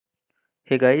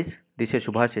Hey guys, this is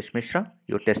Subhash Mishra,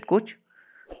 your test coach.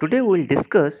 Today we will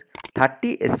discuss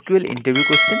 30 SQL interview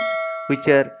questions which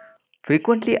are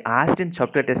frequently asked in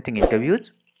software testing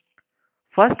interviews.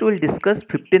 First, we will discuss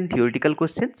 15 theoretical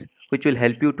questions which will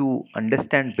help you to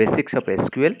understand basics of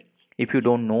SQL if you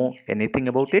don't know anything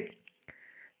about it.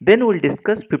 Then we will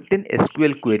discuss 15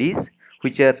 SQL queries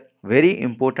which are very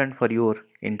important for your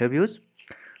interviews.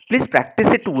 Please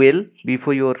practice it well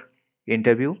before your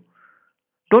interview.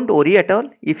 Don't worry at all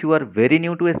if you are very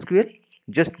new to SQL.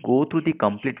 Just go through the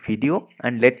complete video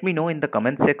and let me know in the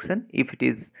comment section if it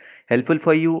is helpful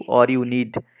for you or you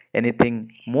need anything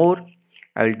more.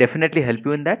 I will definitely help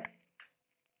you in that.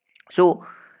 So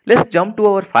let's jump to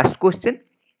our first question.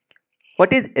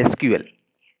 What is SQL?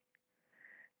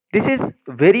 This is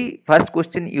very first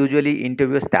question usually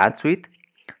interviewer starts with,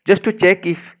 just to check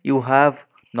if you have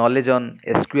knowledge on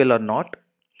SQL or not.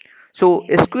 So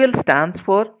SQL stands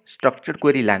for Structured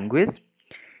Query Language.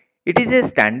 It is a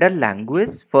standard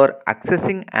language for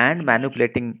accessing and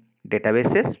manipulating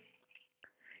databases.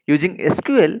 Using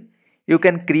SQL, you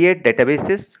can create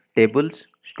databases, tables,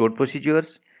 stored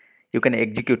procedures. You can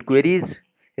execute queries,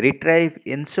 retrieve,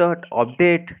 insert,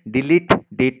 update, delete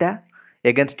data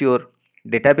against your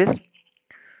database.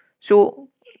 So,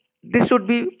 this should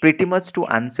be pretty much to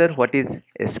answer what is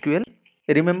SQL.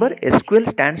 Remember, SQL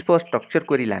stands for Structured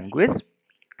Query Language.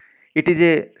 It is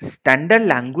a standard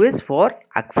language for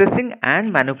accessing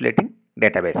and manipulating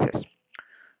databases.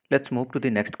 Let's move to the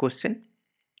next question.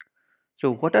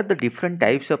 So, what are the different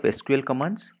types of SQL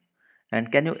commands and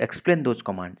can you explain those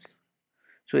commands?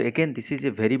 So, again, this is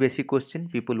a very basic question.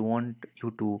 People want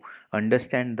you to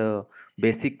understand the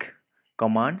basic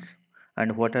commands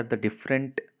and what are the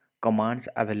different commands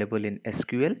available in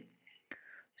SQL.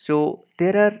 So,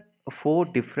 there are four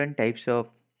different types of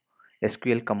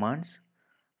SQL commands.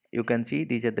 You can see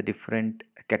these are the different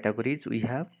categories we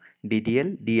have: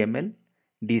 DDL, DML,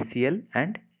 DCL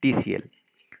and TCL.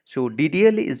 So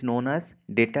DDL is known as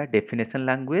data definition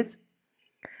language,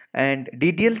 and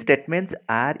DDL statements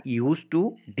are used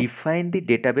to define the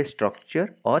database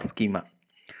structure or schema.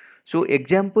 So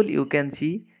example, you can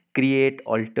see create,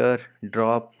 alter,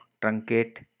 drop,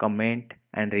 truncate, comment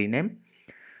and rename.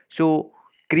 So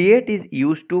create is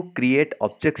used to create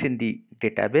objects in the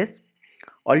database.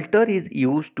 Alter is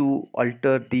used to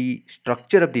alter the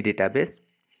structure of the database.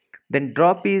 Then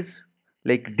drop is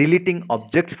like deleting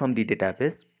objects from the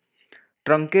database.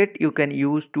 Truncate you can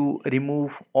use to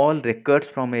remove all records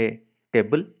from a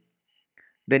table.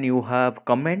 Then you have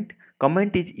comment.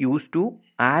 Comment is used to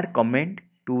add comment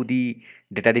to the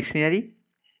data dictionary.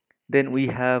 Then we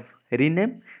have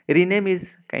rename. Rename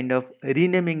is kind of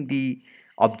renaming the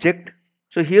object.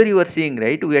 So here you are seeing,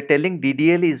 right, we are telling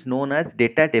DDL is known as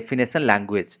data definition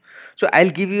language. So I'll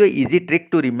give you a easy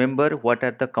trick to remember what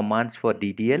are the commands for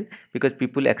DDL, because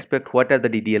people expect what are the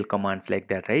DDL commands like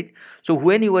that, right? So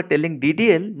when you are telling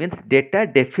DDL means data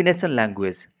definition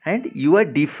language and you are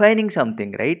defining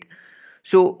something, right?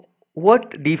 So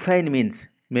what define means,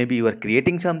 maybe you are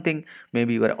creating something,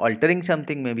 maybe you are altering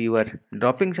something, maybe you are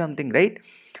dropping something, right?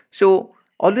 So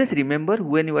always remember,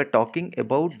 when you are talking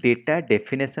about data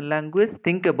definition language,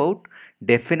 think about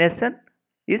definition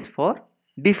is for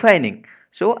defining.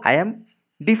 So I am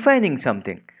defining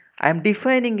something, I am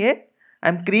defining a, I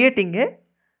am creating a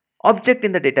object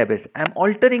in the database, I am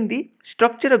altering the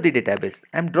structure of the database,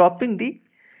 I am dropping the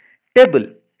table.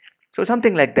 So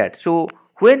something like that. So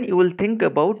when you will think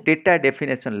about data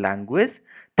definition language,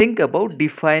 think about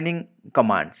defining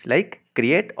commands like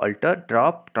create, alter,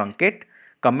 drop, truncate,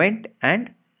 comment and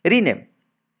rename.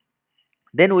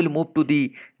 Then we'll move to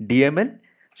the DML.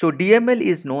 So DML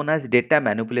is known as data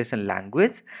manipulation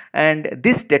language, and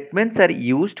these statements are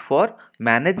used for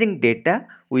managing data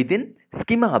within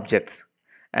schema objects.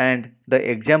 And the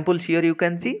examples here you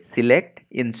can see: select,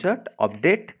 insert,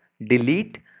 update,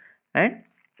 delete and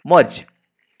merge.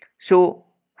 So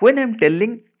when I'm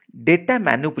telling data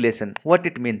manipulation, what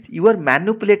it means, you are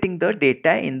manipulating the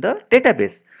data in the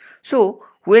database. So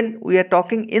when we are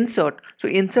talking insert, so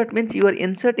insert means you are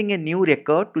inserting a new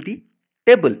record to the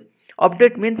table.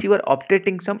 Update means you are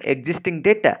updating some existing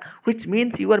data, which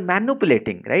means you are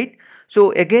manipulating, right?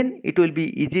 So again, it will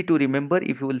be easy to remember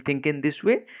if you will think in this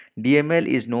way. DML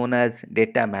is known as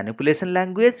data manipulation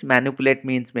language. Manipulate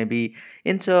means maybe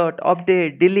insert,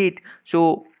 update, delete.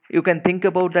 So you can think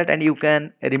about that and you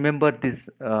can remember these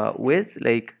ways,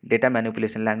 like data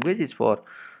manipulation language is for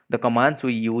the commands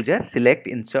we use are select,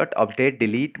 insert, update,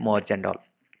 delete, merge and all.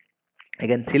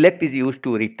 Again, select is used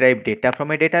to retrieve data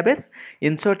from a database,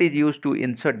 insert is used to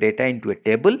insert data into a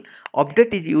table,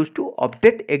 update is used to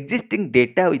update existing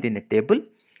data within a table,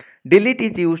 delete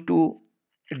is used to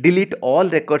delete all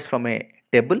records from a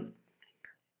table.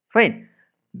 Fine.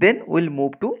 Then we'll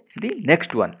move to the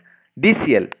next one,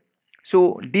 DCL.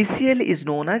 So DCL is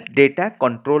known as data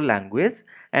control language,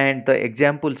 and the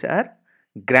examples are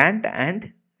grant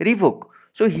and revoke.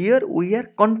 So here we are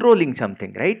controlling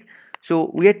something, right?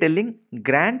 So we are telling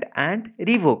grant and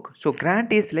revoke. So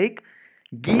grant is like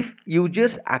give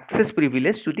users access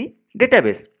privilege to the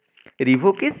database.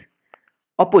 Revoke is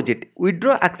opposite,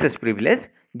 withdraw access privilege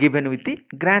given with the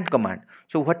grant command.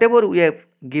 So whatever we have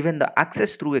given the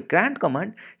access through a grant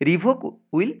command, revoke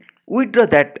will withdraw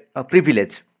that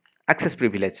privilege, access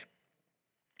privilege.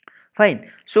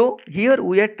 Fine. So here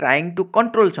we are trying to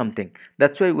control something.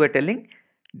 That's why we are telling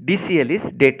DCL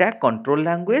is data control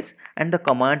language, and the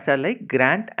commands are like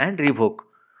grant and revoke.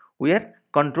 We are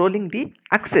controlling the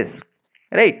access,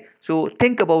 right? So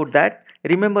think about that.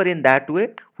 Remember, in that way,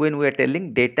 when we are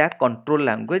telling data control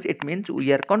language, it means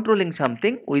we are controlling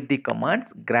something with the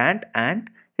commands grant and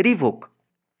revoke.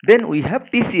 Then we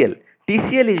have TCL.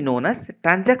 TCL is known as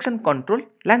transaction control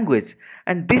language,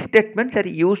 and these statements are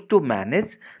used to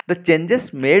manage the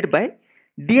changes made by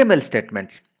DML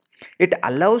statements. It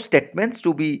allows statements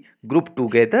to be grouped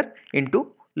together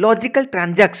into logical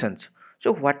transactions.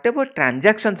 So whatever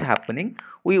transactions happening,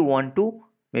 we want to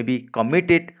maybe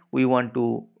commit it, we want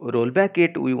to roll back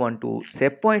it, we want to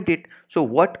save point it. So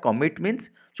what commit means?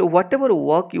 So whatever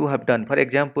work you have done, for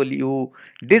example, you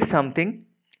did something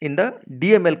in the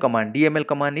DML command. DML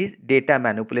command is data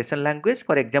manipulation language.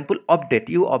 For example, update,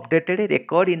 you updated a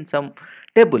record in some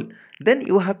table, then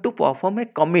you have to perform a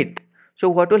commit. So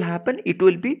what will happen? It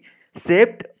will be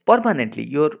saved permanently,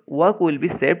 your work will be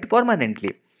saved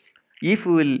permanently. If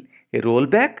we will roll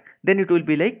back, then it will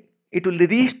be like it will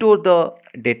restore the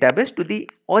database to the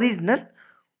original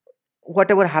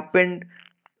whatever happened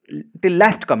till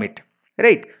last commit,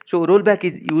 right? So rollback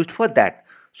is used for that.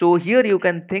 So here you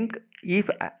can think, if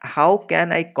how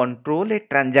can I control a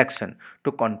transaction?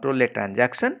 To control a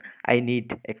transaction, I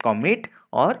need a commit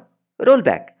or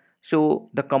rollback. So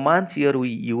the commands here we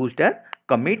used are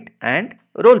commit and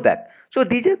rollback. So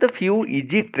these are the few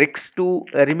easy tricks to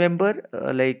remember,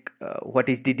 what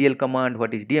is DDL command,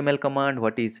 what is DML command,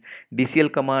 what is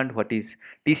DCL command, what is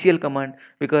TCL command.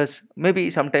 Because maybe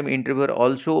sometime interviewer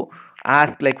also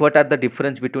ask like what are the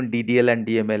difference between DDL and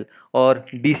DML or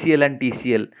DCL and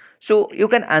TCL. So you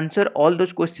can answer all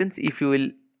those questions if you will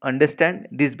understand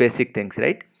these basic things,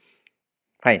 right?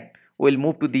 Fine. We'll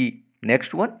move to the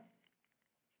next one.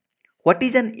 What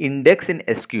is an index in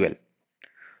SQL?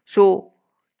 So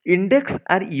index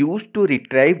are used to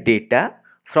retrieve data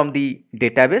from the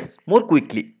database more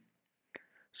quickly.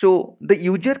 So the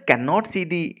user cannot see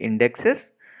the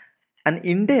indexes. An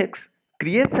index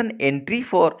creates an entry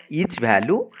for each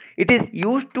value. It is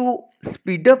used to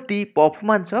speed up the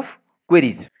performance of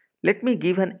queries. Let me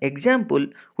give an example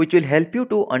which will help you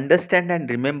to understand and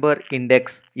remember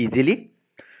index easily.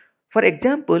 For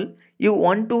example, you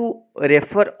want to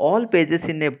refer all pages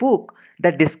in a book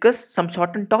that discuss some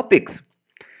certain topics.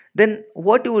 Then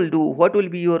what you will do, what will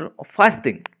be your first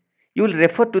thing? You will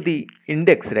refer to the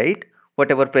index, right?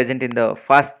 Whatever present in the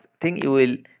first thing, you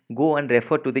will go and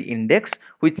refer to the index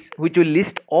which will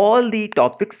list all the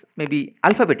topics maybe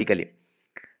alphabetically.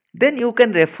 Then you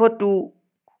can refer to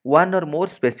one or more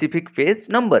specific page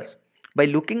numbers. By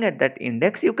looking at that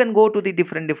index, you can go to the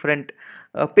different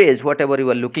page whatever you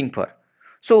are looking for.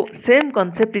 So same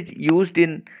concept is used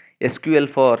in SQL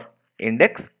for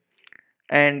index,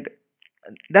 and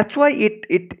that's why it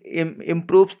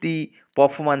improves the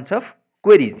performance of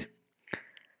queries.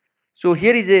 So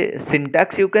here is a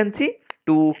syntax you can see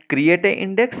to create a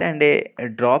index and a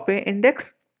drop a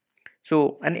index.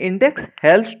 So an index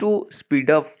helps to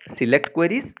speed up select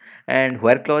queries and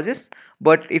where clauses,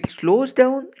 but it slows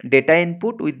down data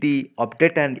input with the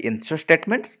update and insert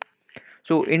statements.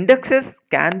 So indexes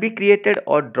can be created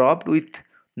or dropped with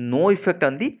no effect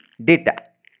on the data.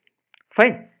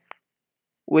 Fine.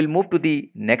 We'll move to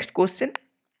the next question.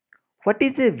 What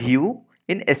is a view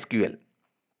in SQL?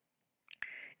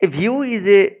 A view is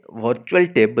a virtual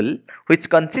table which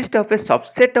consists of a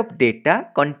subset of data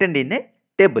contained in a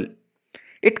table.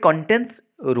 It contains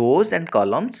rows and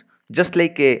columns just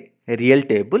like a real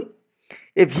table.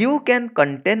 A view can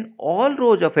contain all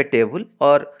rows of a table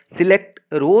or select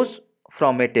rows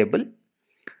from a table.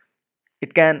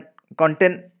 It can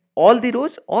contain all the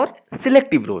rows or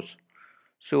selective rows.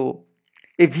 So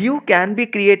a view can be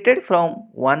created from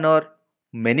one or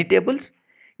many tables.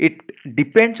 It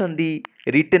depends on the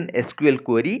written SQL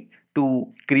query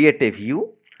to create a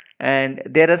view, and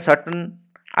there are certain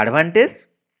advantages.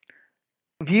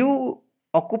 View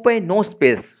occupy no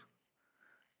space.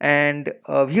 and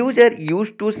views are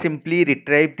used to simply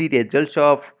retrieve the results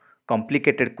of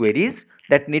complicated queries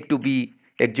that need to be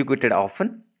executed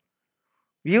often.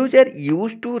 Views are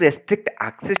used to restrict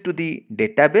access to the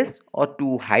database or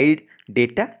to hide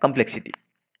data complexity.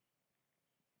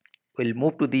 We'll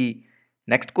move to the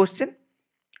next question.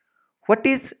 What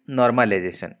is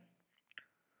normalization?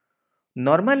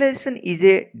 Normalization is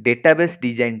a database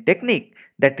design technique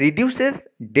that reduces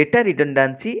data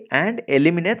redundancy and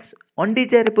eliminates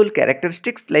undesirable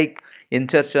characteristics like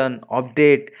insertion,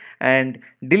 update, and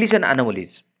deletion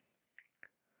anomalies.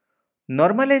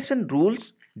 Normalization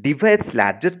rules divides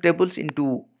larger tables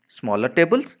into smaller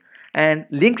tables and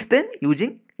links them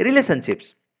using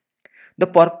relationships. The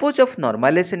purpose of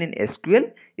normalization in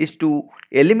SQL is to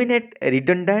eliminate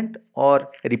redundant or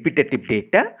repetitive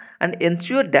data and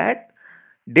ensure that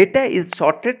data is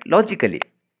sorted logically.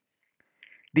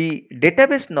 The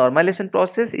database normalization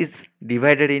process is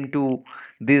divided into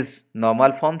these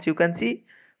normal forms you can see.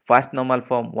 First normal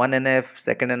form 1NF,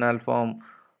 second normal form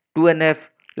 2NF,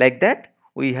 like that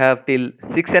we have till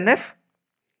 6NF.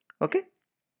 Okay,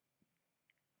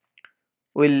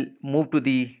 we'll move to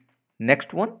the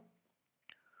next one.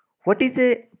 What is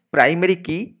a primary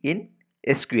key in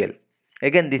SQL?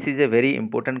 Again, this is a very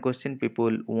important question.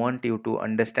 People want you to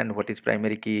understand what is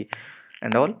primary key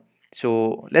and all.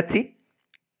 So let's see.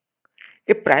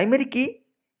 A primary key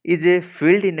is a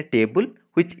field in a table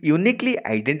which uniquely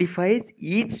identifies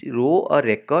each row or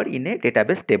record in a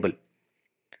database table.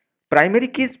 Primary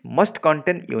keys must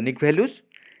contain unique values.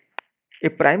 A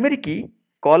primary key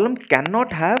column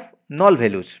cannot have null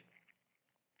values.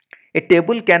 A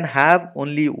table can have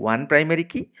only one primary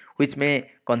key, which may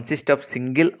consist of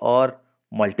single or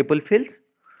multiple fields.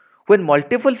 When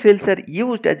multiple fields are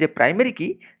used as a primary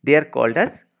key, they are called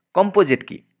as composite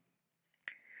key.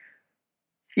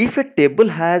 If a table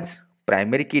has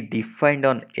primary key defined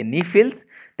on any fields,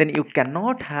 then you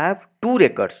cannot have two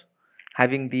records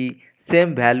having the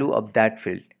same value of that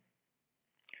field.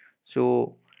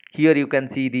 So here you can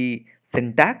see the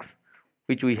syntax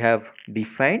which we have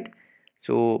defined.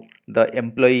 So the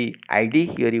employee ID,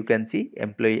 here you can see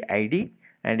employee ID,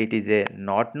 and it is a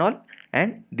not null,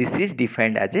 and this is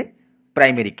defined as a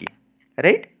primary key,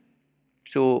 right?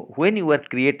 So when you are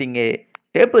creating a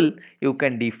table, you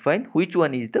can define which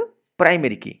one is the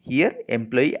primary key. Here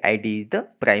employee ID is the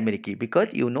primary key because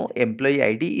you know employee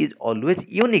ID is always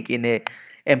unique in a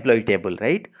employee table,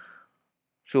 right?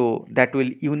 So that will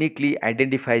uniquely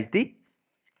identifies the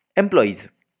employees.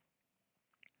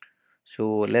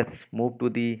 So let's move to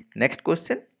the next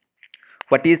question.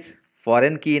 What is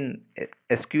foreign key in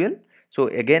SQL? So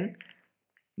again,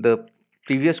 the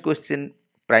previous question,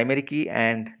 primary key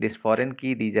and this foreign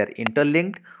key, these are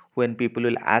interlinked. When people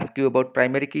will ask you about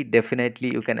primary key,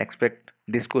 definitely you can expect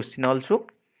this question also.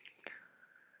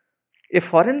 A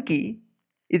foreign key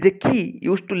is a key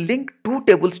used to link two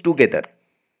tables together.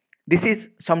 This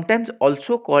is sometimes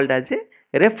also called as a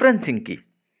referencing key.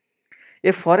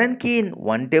 A foreign key in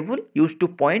one table used to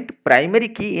point primary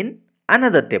key in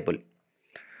another table.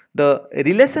 The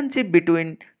relationship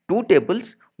between two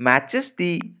tables matches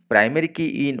the primary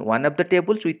key in one of the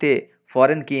tables with a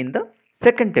foreign key in the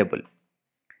second table.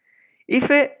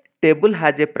 If a table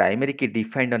has a primary key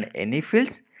defined on any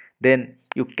fields, then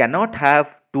you cannot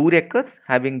have two records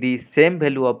having the same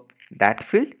value of that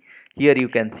field. Here you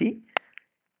can see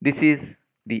this is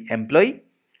the employee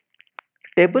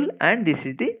table and this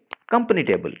is the company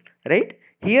table, right?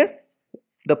 Here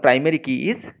the primary key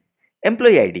is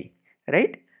employee ID,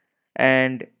 right?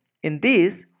 And in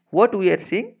this what we are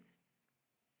seeing,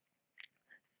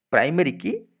 primary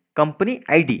key company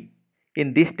ID.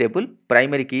 In this table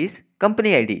primary key is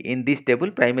company ID, in this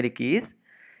table primary key is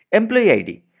employee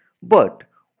ID, but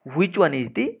which one is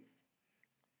the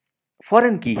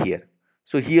foreign key here?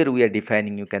 So here we are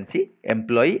defining, you can see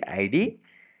employee ID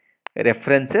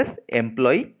references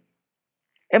employee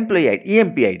ID,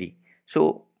 EMP ID.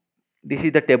 So this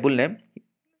is the table name.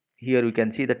 Here we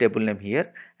can see the table name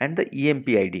here and the EMP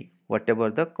ID, whatever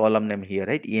the column name here,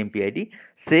 right? EMP ID,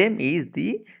 same is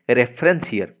the reference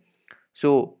here.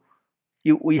 So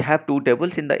we have two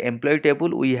tables. In the employee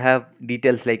table we have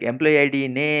details like employee ID,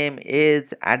 name,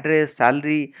 age, address,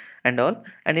 salary and all,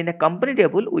 and in a company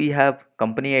table we have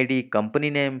company ID, company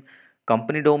name,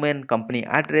 company domain, company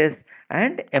address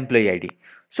and employee ID.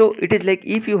 So it is like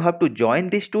if you have to join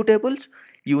these two tables,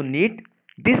 you need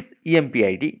this EMP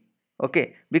ID,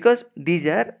 okay, because these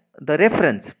are the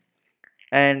reference,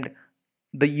 and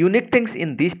the unique things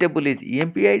in this table is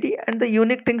EMP ID and the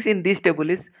unique things in this table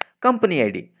is company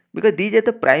ID, because these are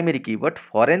the primary key, but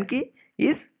foreign key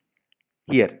is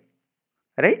here,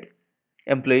 right?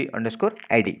 Employee underscore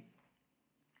ID.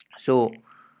 So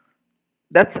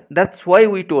that's why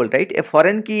we told, right, a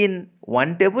foreign key in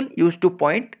one table used to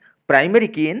point primary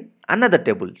key in another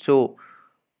table. So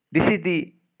this is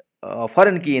the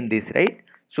foreign key in this, right?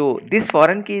 So this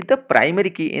foreign key is the primary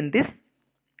key in this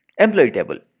employee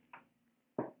table.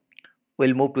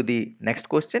 We'll move to the next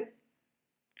question.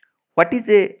 What is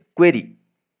a query?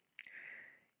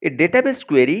 A database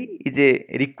query is a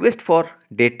request for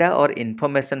data or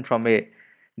information from a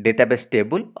database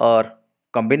table or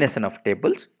combination of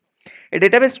tables. A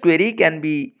database query can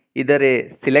be either a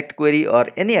select query or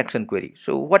any action query.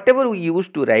 So whatever we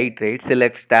used to write, right,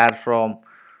 select star from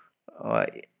uh,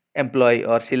 employee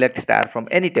or select star from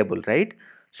any table, right?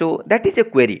 So that is a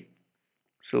query.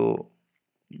 So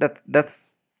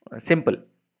that's simple.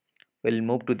 We'll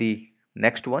move to the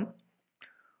next one.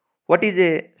 What is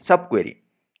a subquery?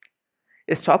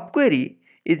 A subquery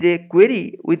is a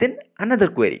query within another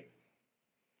query.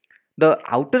 The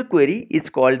outer query is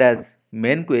called as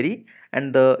main query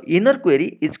and the inner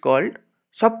query is called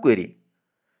subquery.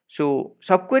 So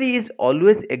subquery is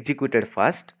always executed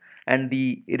first and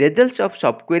the results of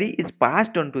subquery is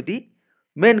passed on to the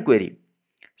main query.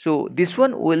 So this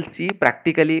one we will see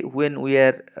practically when we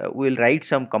will write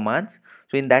some commands.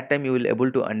 So in that time you will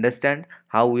able to understand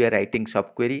how we are writing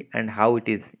subquery and how it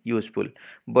is useful.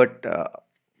 But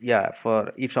yeah,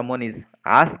 for if someone is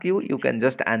ask you, you can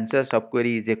just answer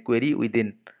subquery is a query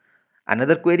within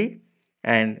another query,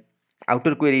 and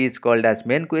outer query is called as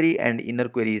main query and inner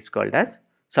query is called as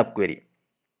subquery.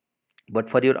 But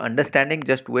for your understanding,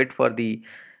 just wait for the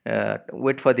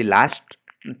last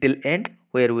till end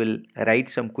where we'll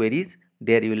write some queries.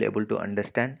 There you will able to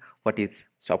understand what is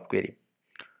subquery.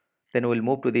 Then we'll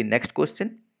move to the next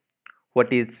question.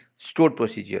 What is stored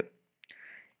procedure?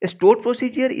 A stored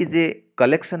procedure is a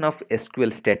collection of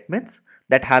SQL statements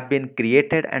that have been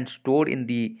created and stored in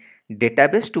the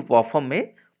database to perform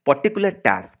a particular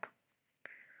task.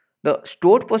 The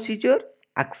stored procedure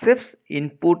accepts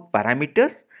input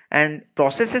parameters and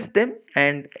processes them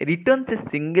and returns a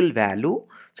single value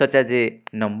such as a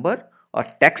number or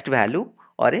text value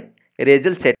or a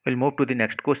result set. We'll move to the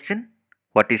next question.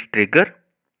 What is trigger?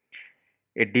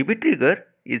 A DB trigger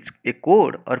is a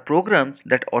code or programs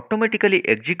that automatically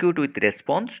execute with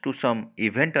response to some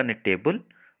event on a table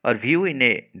or view in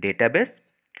a database.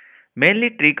 Mainly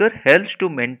trigger helps to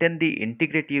maintain the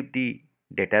integrity of the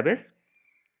database.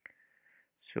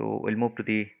 So we'll move to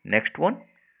the next one.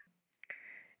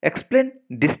 Explain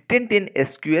distinct in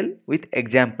SQL with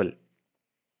example.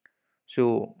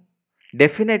 So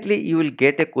definitely you will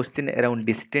get a question around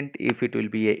distinct if it will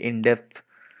be a in-depth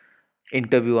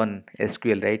interview on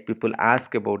SQL, right? People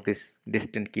ask about this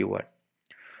distinct keyword.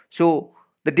 So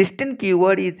the distinct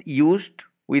keyword is used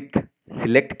with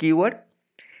select keyword.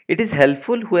 It is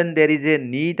helpful when there is a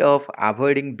need of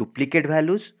avoiding duplicate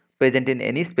values present in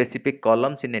any specific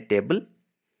columns in a table.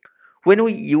 When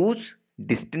we use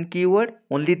distinct keyword,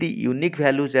 only the unique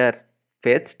values are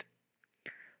fetched.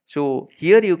 So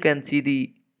here you can see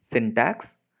the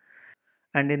syntax,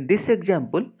 and in this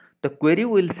example the query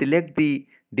will select the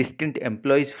distinct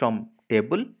employees from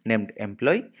table named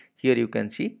employee. Here you can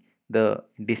see the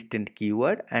distinct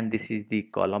keyword and this is the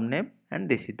column name and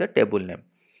this is the table name.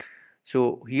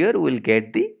 So here we'll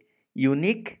get the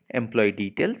unique employee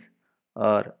details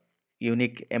or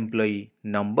unique employee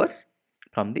numbers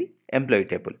from the employee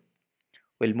table.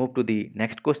 We'll move to the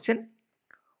next question.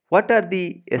 What are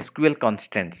the SQL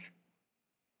constants?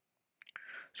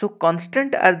 So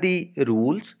constant are the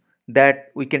rules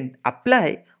that we can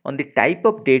apply on the type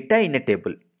of data in a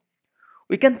table.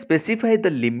 We can specify the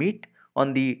limit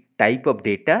on the type of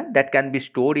data that can be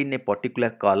stored in a particular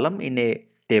column in a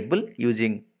table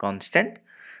using constant.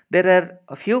 There are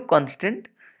a few constant.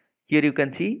 Here you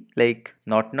can see like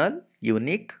not null,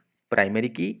 unique, primary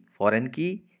key, foreign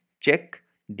key, check,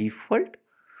 default.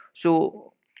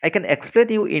 So I can explain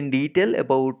you in detail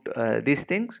about these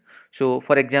things. So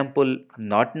for example,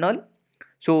 not null.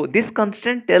 So this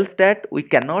constant tells that we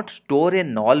cannot store a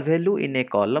null value in a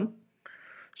column.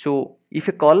 So if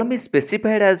a column is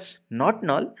specified as not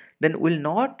null, then we'll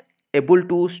not able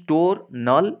to store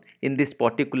null in this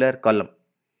particular column.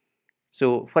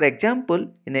 So for example,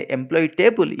 in a employee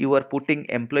table, you are putting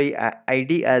employee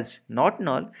ID as not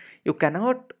null. You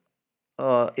cannot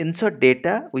insert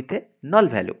data with a null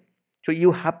value. So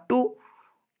you have to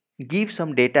give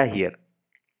some data here.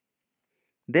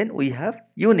 Then we have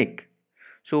unique.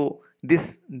 So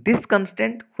this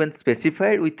constant when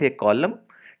specified with a column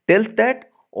tells that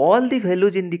all the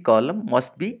values in the column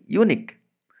must be unique.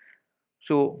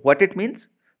 So what it means?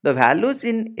 The values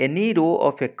in any row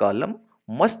of a column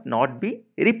must not be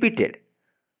repeated.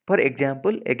 For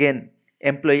example, again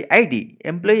Employee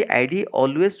ID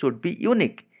always should be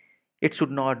unique. It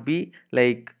should not be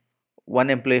like one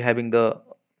employee having the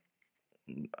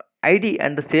ID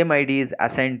and the same ID is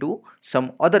assigned to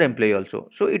some other employee also.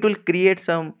 So it will create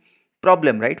some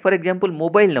problem, right? For example,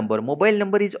 mobile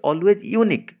number is always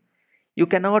unique. You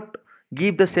cannot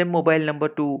give the same mobile number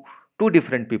to two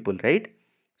different people, right?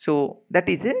 So that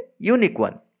is a unique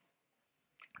one.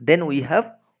 Then we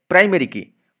have primary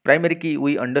key. Primary key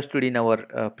we understood in our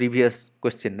previous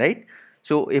question, right?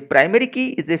 So a primary key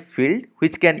is a field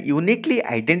which can uniquely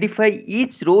identify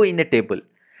each row in a table,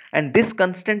 and this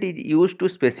constant is used to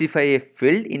specify a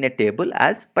field in a table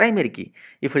as primary key.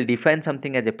 If we define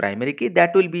something as a primary key,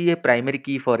 that will be a primary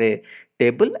key for a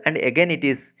table, and again it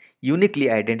is uniquely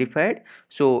identified.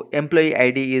 So employee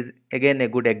ID is again a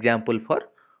good example for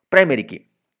primary key.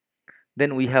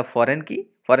 Then we have foreign key.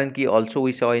 Foreign key also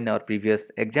we saw in our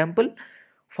previous example.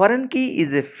 Foreign key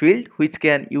is a field which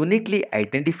can uniquely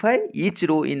identify each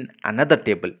row in another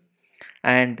table,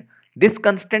 and this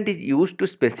constant is used to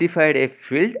specify a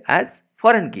field as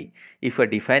foreign key. If we are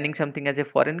defining something as a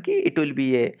foreign key, it will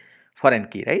be a foreign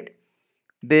key, right?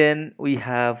 Then we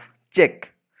have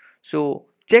check. So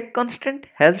check constant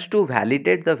helps to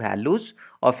validate the values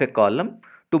of a column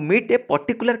to meet a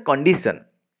particular condition.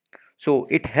 So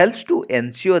it helps to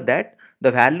ensure that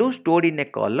the value stored in a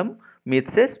column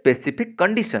meets a specific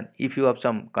condition. If you have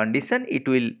some condition,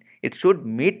 it should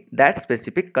meet that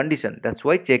specific condition. That's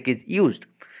why check is used.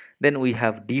 Then we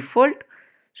have default.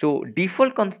 So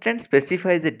default constant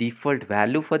specifies a default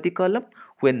value for the column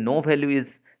when no value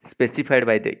is specified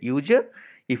by the user.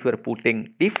 If you are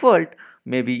putting default,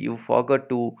 maybe you forgot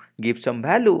to give some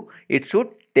value, it should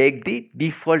take the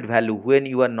default value. When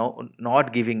you are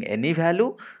not giving any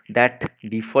value, that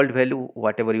default value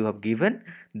whatever you have given,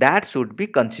 that should be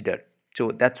considered. So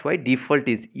that's why default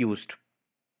is used.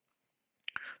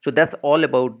 So that's all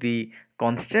about the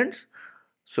constants.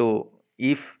 So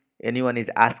if anyone is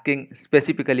asking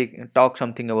specifically talk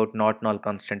something about not null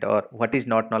constant or what is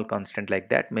not null constant, like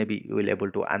that, maybe you will able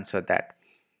to answer that.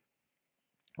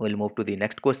 We'll move to the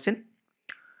next question.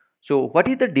 So what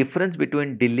is the difference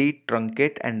between delete,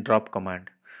 truncate and drop command?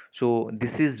 So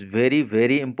this is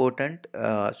very important.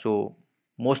 So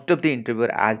most of the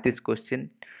interviewer ask this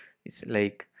question. It's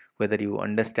like whether you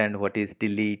understand what is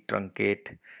delete,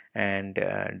 truncate and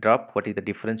drop, what is the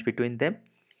difference between them.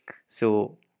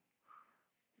 So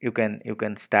you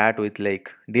can start with like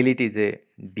delete is a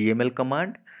DML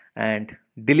command, and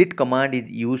delete command is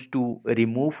used to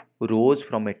remove rows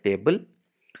from a table.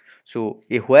 So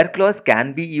a where clause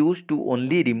can be used to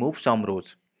only remove some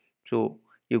rows. So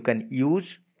you can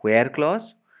use where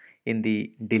clause in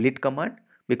the delete command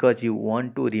because you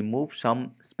want to remove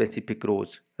some specific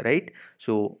rows, right?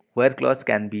 So where clause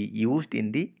can be used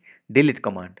in the delete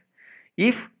command.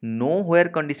 If no where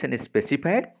condition is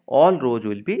specified, all rows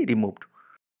will be removed.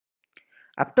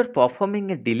 After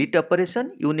performing a delete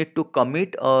operation, you need to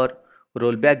commit or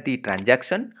roll back the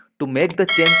transaction to make the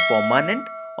change permanent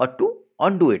or to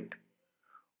undo it.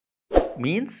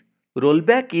 Means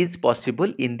rollback is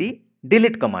possible in the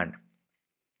delete command.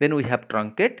 Then we have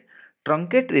truncate.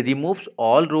 Truncate removes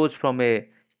all rows from a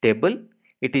table.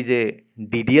 It is a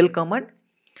DDL command,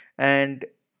 and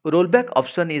rollback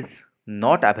option is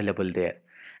not available there.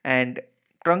 And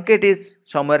truncate is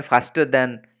somewhere faster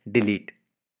than delete.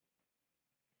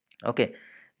 Okay.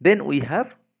 Then we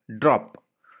have drop.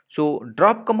 So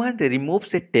drop command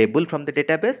removes a table from the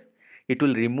database. It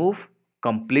will remove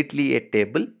completely a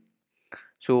table.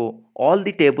 So all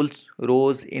the tables,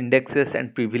 rows, indexes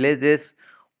and privileges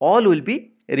all will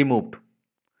be removed,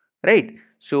 right?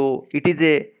 So it is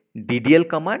a DDL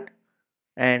command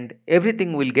and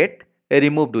everything will get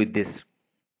removed with this.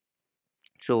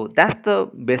 So that's the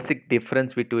basic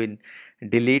difference between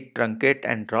delete, truncate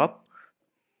and drop.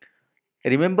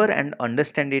 Remember and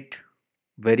understand it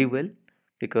very well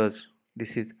because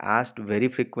this is asked very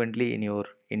frequently in your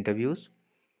interviews.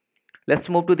 Let's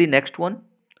move to the next one.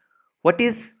 What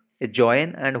is a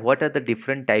join and what are the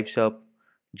different types of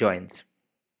joins?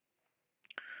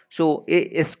 So a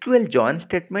SQL join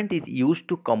statement is used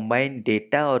to combine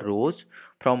data or rows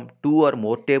from two or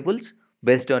more tables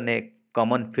based on a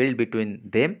common field between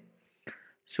them.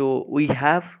 So we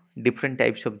have different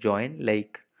types of join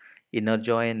like inner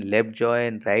join, left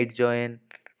join, right join,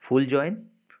 full join.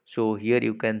 So here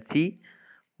you can see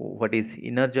what is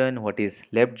inner join, what is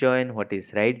left join, what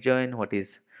is right join, what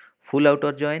is full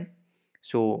outer join.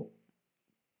 So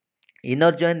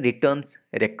inner join returns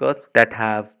records that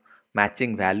have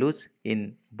matching values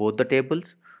in both the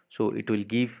tables. So it will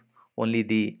give only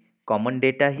the common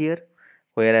data here,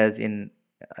 whereas in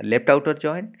left outer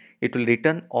join it will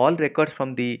return all records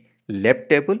from the left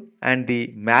table and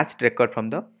the matched record from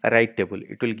the right table.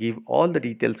 It will give all the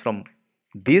details from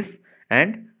this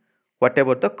and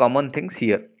whatever the common things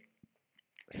here.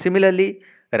 Similarly,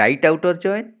 right outer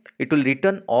join, it will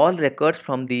return all records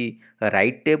from the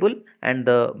right table and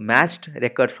the matched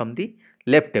records from the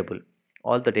left table.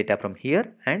 All the data from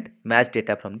here and matched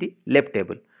data from the left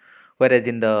table. Whereas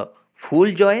in the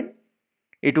full join,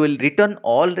 it will return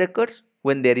all records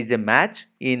when there is a match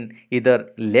in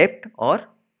either left or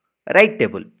right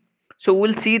table. So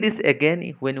we'll see this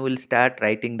again when we'll start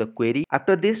writing the query.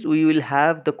 After this, we will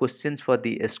have the questions for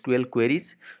the SQL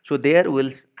queries. So there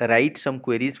we'll write some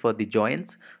queries for the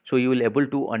joins. So you will able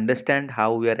to understand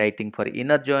how we are writing for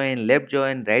inner join, left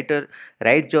join,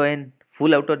 right join,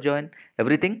 full outer join,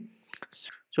 everything.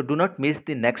 So do not miss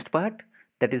the next part.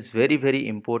 That is very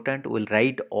important. We'll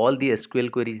write all the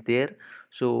SQL queries there.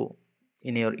 So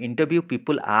in your interview,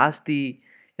 people ask the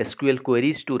SQL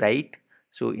queries to write.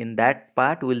 So in that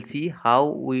part, we'll see how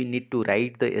we need to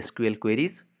write the SQL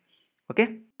queries.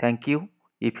 Okay. Thank you.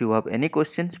 If you have any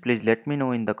questions, please let me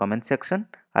know in the comment section.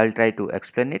 I'll try to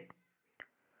explain it.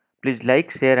 Please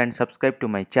like, share and subscribe to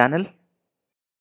my channel.